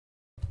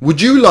Would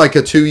you like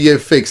a 2-year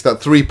fixed at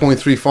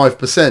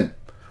 3.35%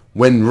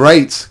 when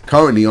rates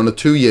currently on a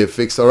 2-year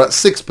fixed are at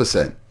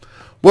 6%?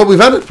 Well, we've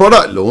had a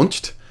product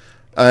launched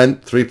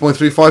and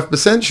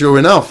 3.35%, sure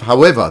enough.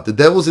 However, the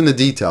devil's in the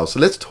details, so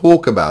let's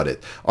talk about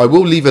it. I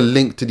will leave a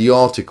link to the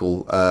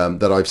article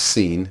that I've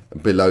seen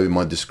below in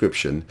my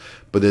description,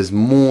 but there's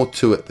more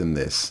to it than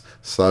this.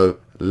 So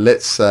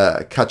let's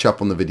catch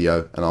up on the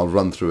video and I'll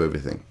run through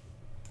everything.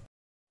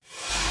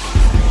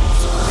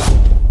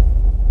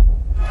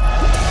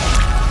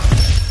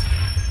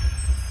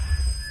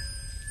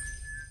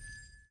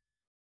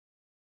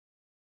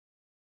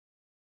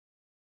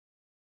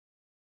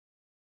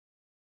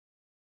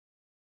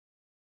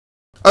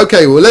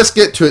 Okay, well, let's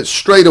get to it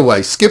straight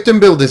away.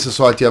 Skipton Building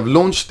Society have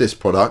launched this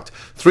product,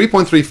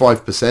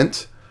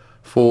 3.35%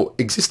 for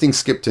existing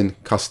Skipton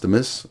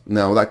customers.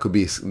 Now, that could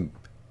be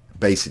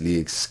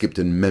basically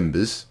Skipton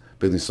members,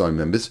 Building Society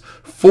members.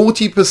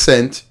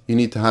 40% you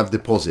need to have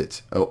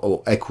deposit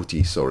or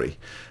equity, sorry.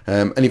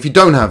 And if you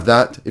don't have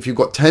that, if you've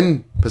got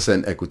 10%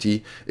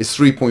 equity, it's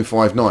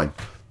 3.59.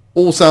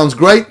 All sounds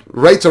great.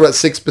 Rates are at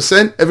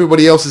 6%.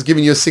 Everybody else is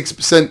giving you a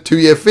 6%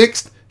 2-year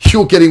fixed.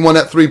 You're getting one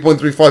at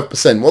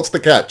 3.35%. What's the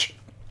catch?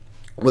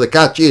 Well, the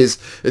catch is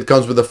it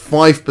comes with a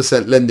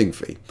 5% lending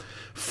fee.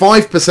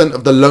 5%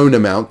 of the loan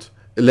amount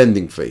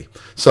lending fee.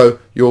 So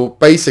you're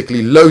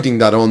basically loading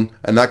that on,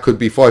 and that could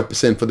be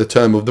 5% for the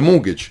term of the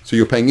mortgage. So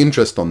you're paying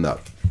interest on that.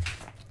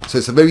 So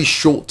it's a very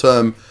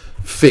short-term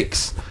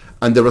fix,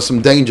 and there are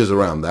some dangers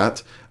around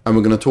that, and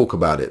we're going to talk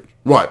about it.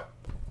 Right.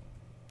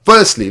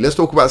 Firstly, let's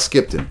talk about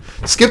Skipton.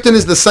 Skipton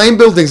is the same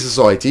building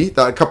society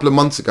that a couple of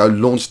months ago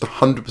launched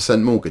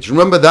 100% mortgage.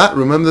 Remember that?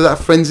 Remember that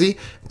frenzy?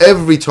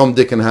 Every Tom,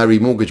 Dick and Harry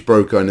mortgage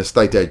broker and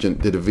estate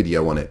agent did a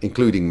video on it,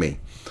 including me.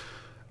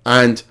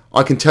 And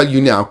I can tell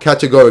you now,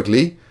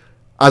 categorically,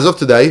 as of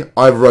today,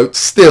 I wrote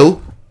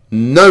still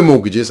no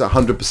mortgages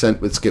 100%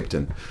 with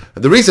Skipton.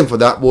 The reason for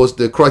that was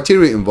the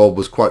criteria involved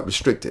was quite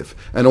restrictive.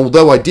 And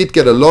although I did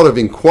get a lot of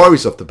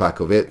inquiries off the back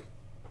of it,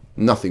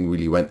 nothing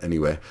really went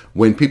anywhere.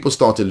 When people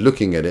started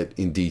looking at it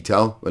in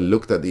detail, when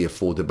looked at the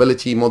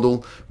affordability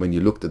model, when you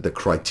looked at the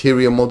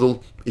criteria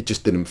model, it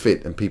just didn't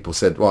fit. And people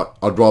said, well,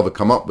 I'd rather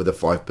come up with a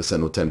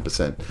 5% or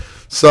 10%.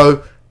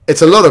 So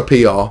it's a lot of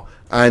PR,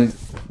 and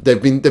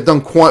they've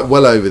done quite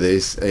well over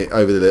this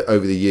over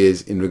the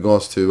years in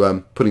regards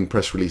to putting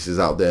press releases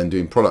out there and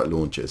doing product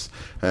launches.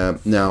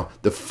 Now,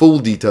 the full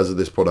details of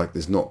this product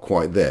is not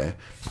quite there,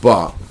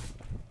 but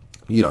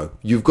you know,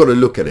 you've got to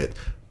look at it.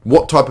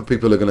 What type of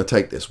people are going to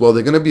take this? Well,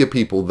 they're going to be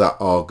people that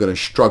are going to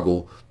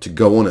struggle to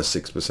go on a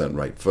 6%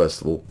 rate, first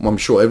of all. I'm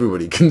sure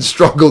everybody can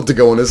struggle to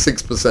go on a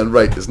 6%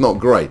 rate. It's not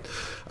great.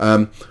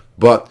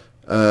 But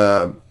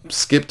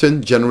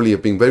Skipton generally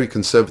have been very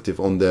conservative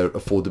on their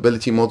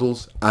affordability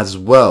models, as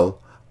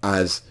well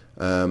as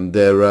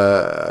their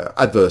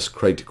adverse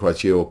credit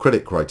criteria or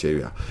credit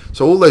criteria.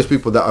 So all those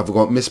people that have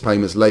got missed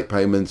payments, late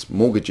payments,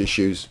 mortgage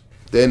issues,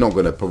 they're not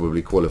going to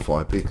probably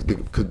qualify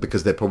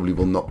because they probably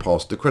will not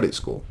pass the credit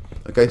score.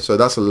 Okay, so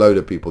that's a load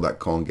of people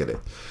that can't get it.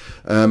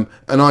 And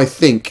I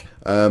think,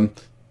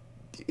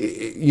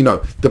 you know,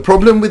 the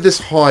problem with this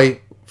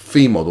high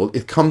fee model,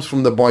 it comes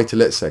from the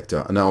buy-to-let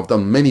sector. And now I've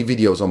done many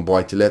videos on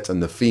buy-to-let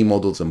and the fee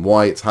models and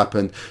why it's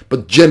happened.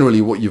 But generally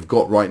what you've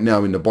got right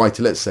now in the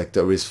buy-to-let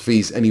sector is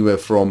fees anywhere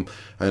from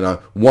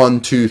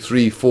 1, 2,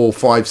 3, 4,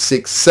 5,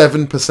 6,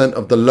 7%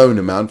 of the loan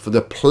amount for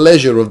the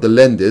pleasure of the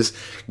lenders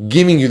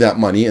giving you that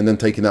money and then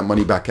taking that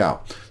money back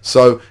out.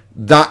 So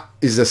that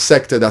is a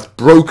sector that's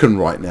broken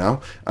right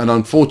now, and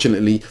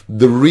unfortunately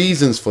the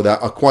reasons for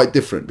that are quite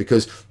different,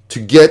 because to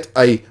get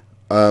a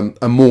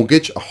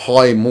mortgage, a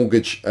high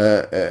mortgage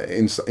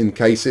in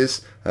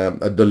cases,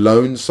 the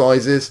loan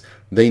sizes,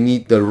 they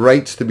need the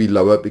rates to be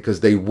lower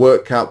because they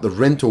work out the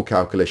rental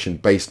calculation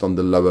based on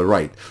the lower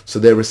rate. So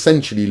they're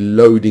essentially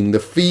loading the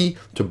fee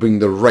to bring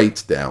the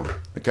rate down.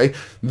 Okay,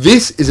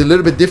 this is a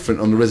little bit different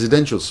on the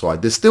residential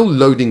side. They're still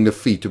loading the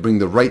fee to bring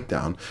the rate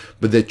down,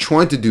 but they're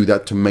trying to do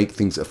that to make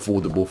things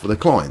affordable for the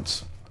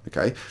clients.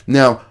 Okay,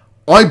 now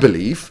I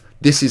believe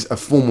this is a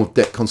form of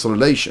debt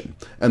consolidation,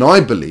 and I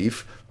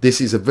believe this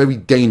is a very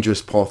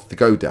dangerous path to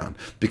go down,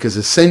 because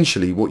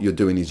essentially what you're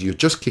doing is you're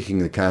just kicking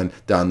the can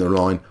down the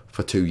line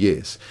for 2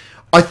 years.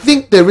 I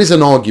think there is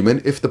an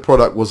argument, if the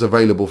product was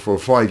available for a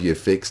 5-year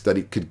fix, that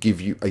it could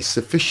give you a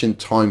sufficient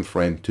time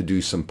frame to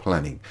do some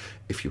planning.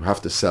 If you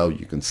have to sell,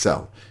 you can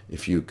sell.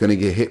 If you're going to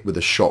get hit with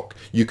a shock,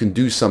 you can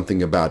do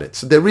something about it.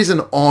 So there is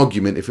an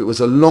argument if it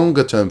was a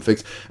longer term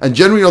fix. And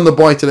generally on the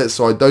buy-to-let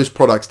side, those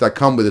products that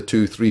come with a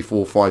 2, 3,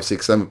 4, 5,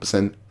 6,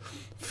 7%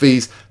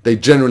 fees, they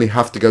generally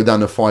have to go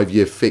down a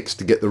 5-year fix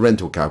to get the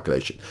rental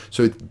calculation.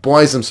 So it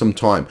buys them some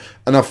time.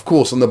 And of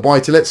course, on the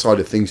buy-to-let side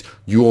of things,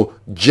 you're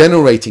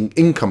generating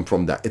income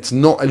from that. It's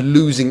not a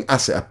losing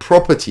asset. A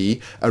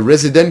property, a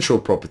residential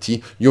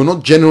property, you're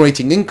not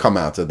generating income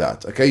out of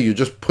that. Okay, you're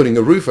just putting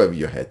a roof over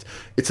your head.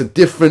 It's a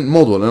different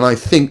model. And I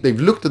think they've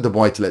looked at the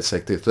buy-to-let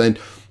sector saying,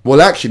 well,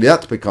 actually,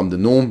 that's become the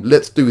norm.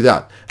 Let's do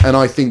that. And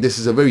I think this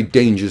is a very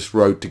dangerous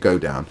road to go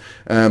down.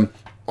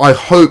 I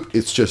hope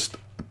it's just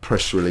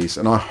press release,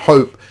 and I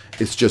hope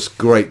it's just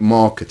great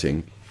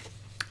marketing,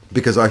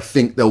 because I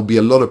think there'll be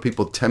a lot of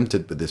people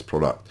tempted with this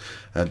product.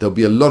 There'll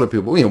be a lot of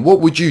people, what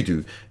would you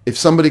do if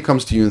somebody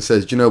comes to you and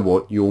says, do you know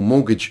what, your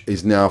mortgage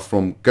is now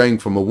going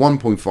from a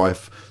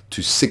 1.5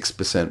 to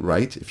 6%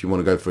 rate, if you want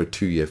to go for a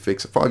 2-year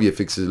fix. A 5-year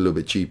fix is a little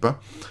bit cheaper.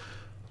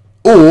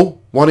 Or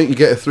why don't you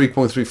get a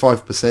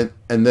 3.35%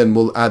 and then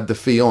we'll add the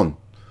fee on.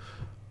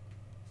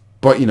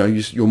 But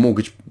your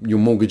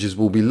mortgages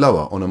will be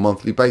lower on a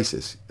monthly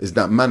basis. Is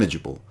that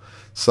manageable?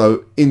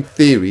 So in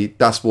theory,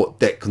 that's what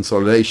debt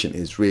consolidation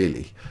is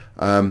really.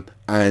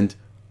 And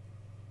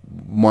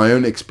my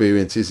own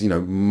experience is,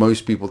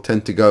 most people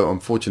tend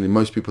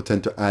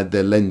to add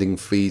their lending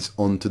fees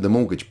onto the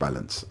mortgage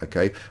balance,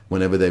 okay,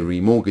 whenever they're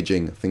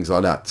remortgaging, things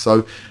like that.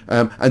 So,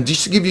 and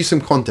just to give you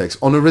some context,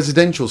 on a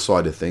residential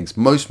side of things,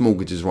 most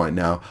mortgages right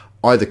now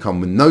either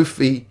come with no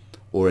fee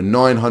or a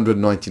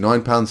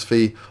 £999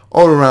 fee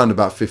or around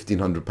about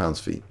 £1,500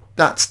 fee.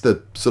 That's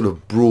the sort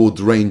of broad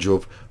range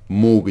of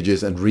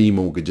mortgages and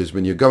remortgages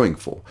when you're going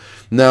for.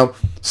 Now,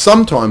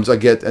 sometimes I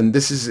get, and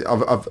this is,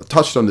 I've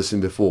touched on this in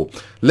before,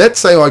 let's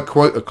say I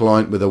quote a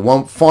client with a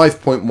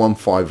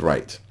 5.15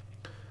 rate.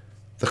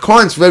 The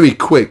client's very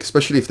quick,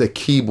 especially if they're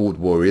keyboard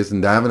warriors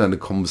and they haven't had a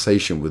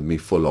conversation with me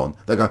full on.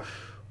 They go,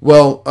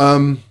 well,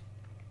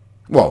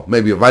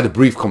 maybe I've had a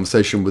brief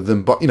conversation with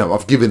them, but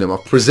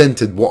I've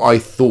presented what I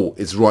thought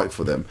is right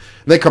for them.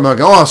 And they come out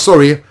and go, oh,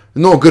 sorry,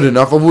 not good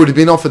enough. I've already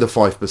been offered a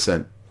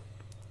 5%.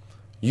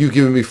 You've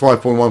given me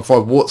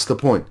 5.15, what's the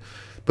point?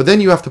 But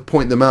then you have to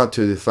point them out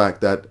to the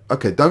fact that,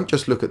 okay, don't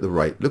just look at the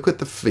rate, look at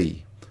the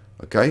fee,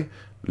 okay?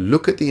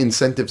 Look at the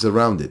incentives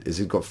around it. Has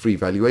it got free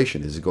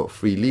valuation? Has it got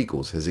free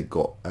legals? Has it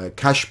got a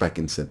cashback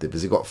incentive?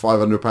 Has it got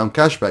 £500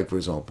 cashback, for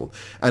example?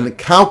 And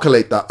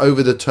calculate that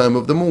over the term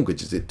of the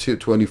mortgage. Is it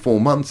 24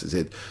 months? Is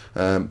it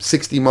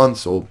 60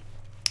 months? Or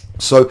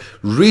so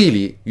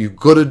really, you've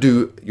got to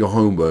do your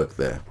homework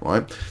there,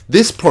 right?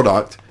 This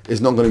product is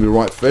not going to be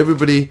right for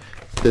everybody.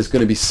 There's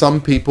going to be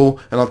some people,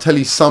 and I'll tell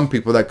you some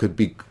people that could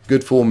be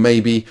good for,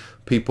 maybe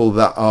people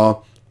that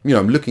are,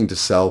 looking to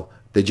sell.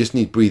 They just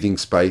need breathing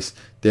space.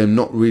 They're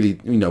not really,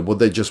 what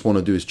they just want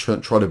to do is try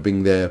to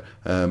bring their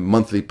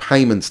monthly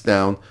payments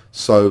down.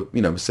 So,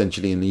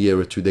 essentially in a year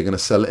or two, they're going to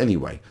sell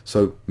anyway.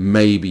 So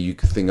maybe you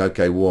could think,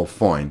 okay, well,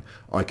 fine,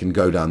 I can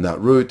go down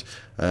that route.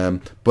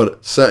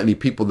 But certainly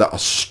people that are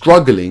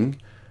struggling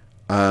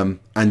and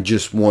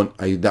just want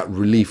that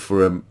relief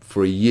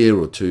for a year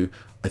or two,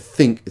 I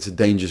think it's a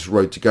dangerous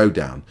road to go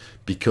down,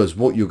 because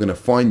what you're going to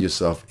find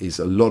yourself is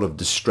a lot of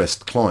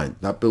distressed client.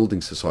 That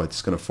building society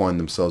is going to find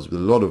themselves with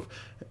a lot of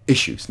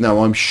issues.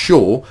 Now, I'm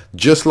sure,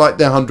 just like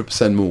their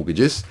 100%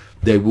 mortgages,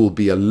 there will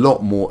be a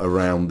lot more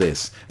around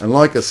this. And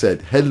like I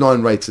said,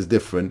 headline rates is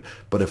different,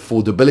 but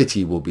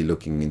affordability will be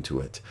looking into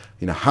it.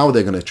 How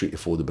they're going to treat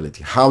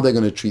affordability, how they're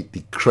going to treat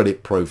the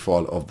credit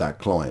profile of that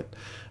client.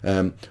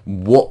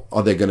 What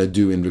are they going to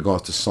do in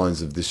regards to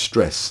signs of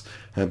distress?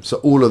 So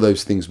all of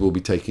those things will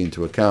be taken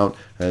into account.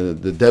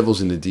 The devil's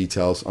in the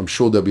details. I'm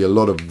sure there'll be a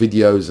lot of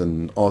videos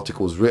and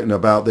articles written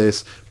about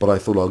this, but I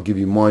thought I'll give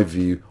you my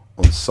view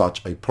on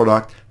such a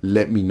product.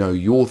 Let me know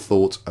your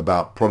thoughts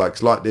about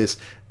products like this.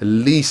 At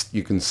least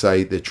you can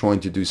say they're trying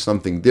to do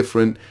something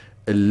different.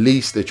 At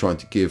least they're trying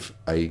to give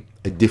a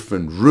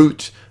different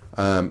route.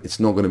 It's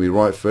not going to be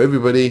right for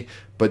everybody,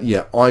 but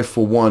yeah, I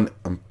for one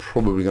am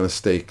probably going to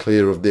stay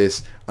clear of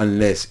this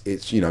unless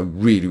it's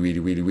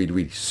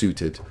really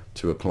suited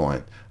to a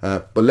client.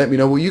 But let me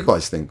know what you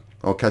guys think.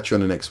 I'll catch you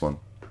on the next one.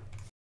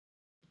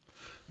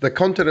 The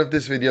content of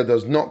this video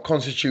does not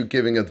constitute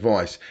giving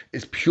advice.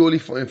 It's purely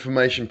for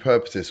information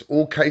purposes.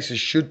 All cases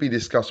should be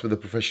discussed with a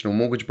professional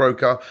mortgage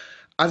broker.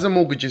 As a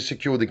mortgage is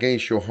secured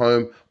against your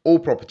home or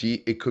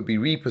property, it could be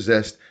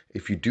repossessed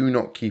if you do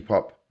not keep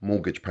up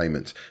mortgage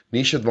payments.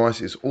 Niche advice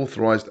is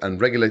authorized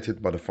and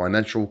regulated by the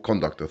Financial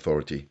Conduct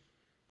Authority.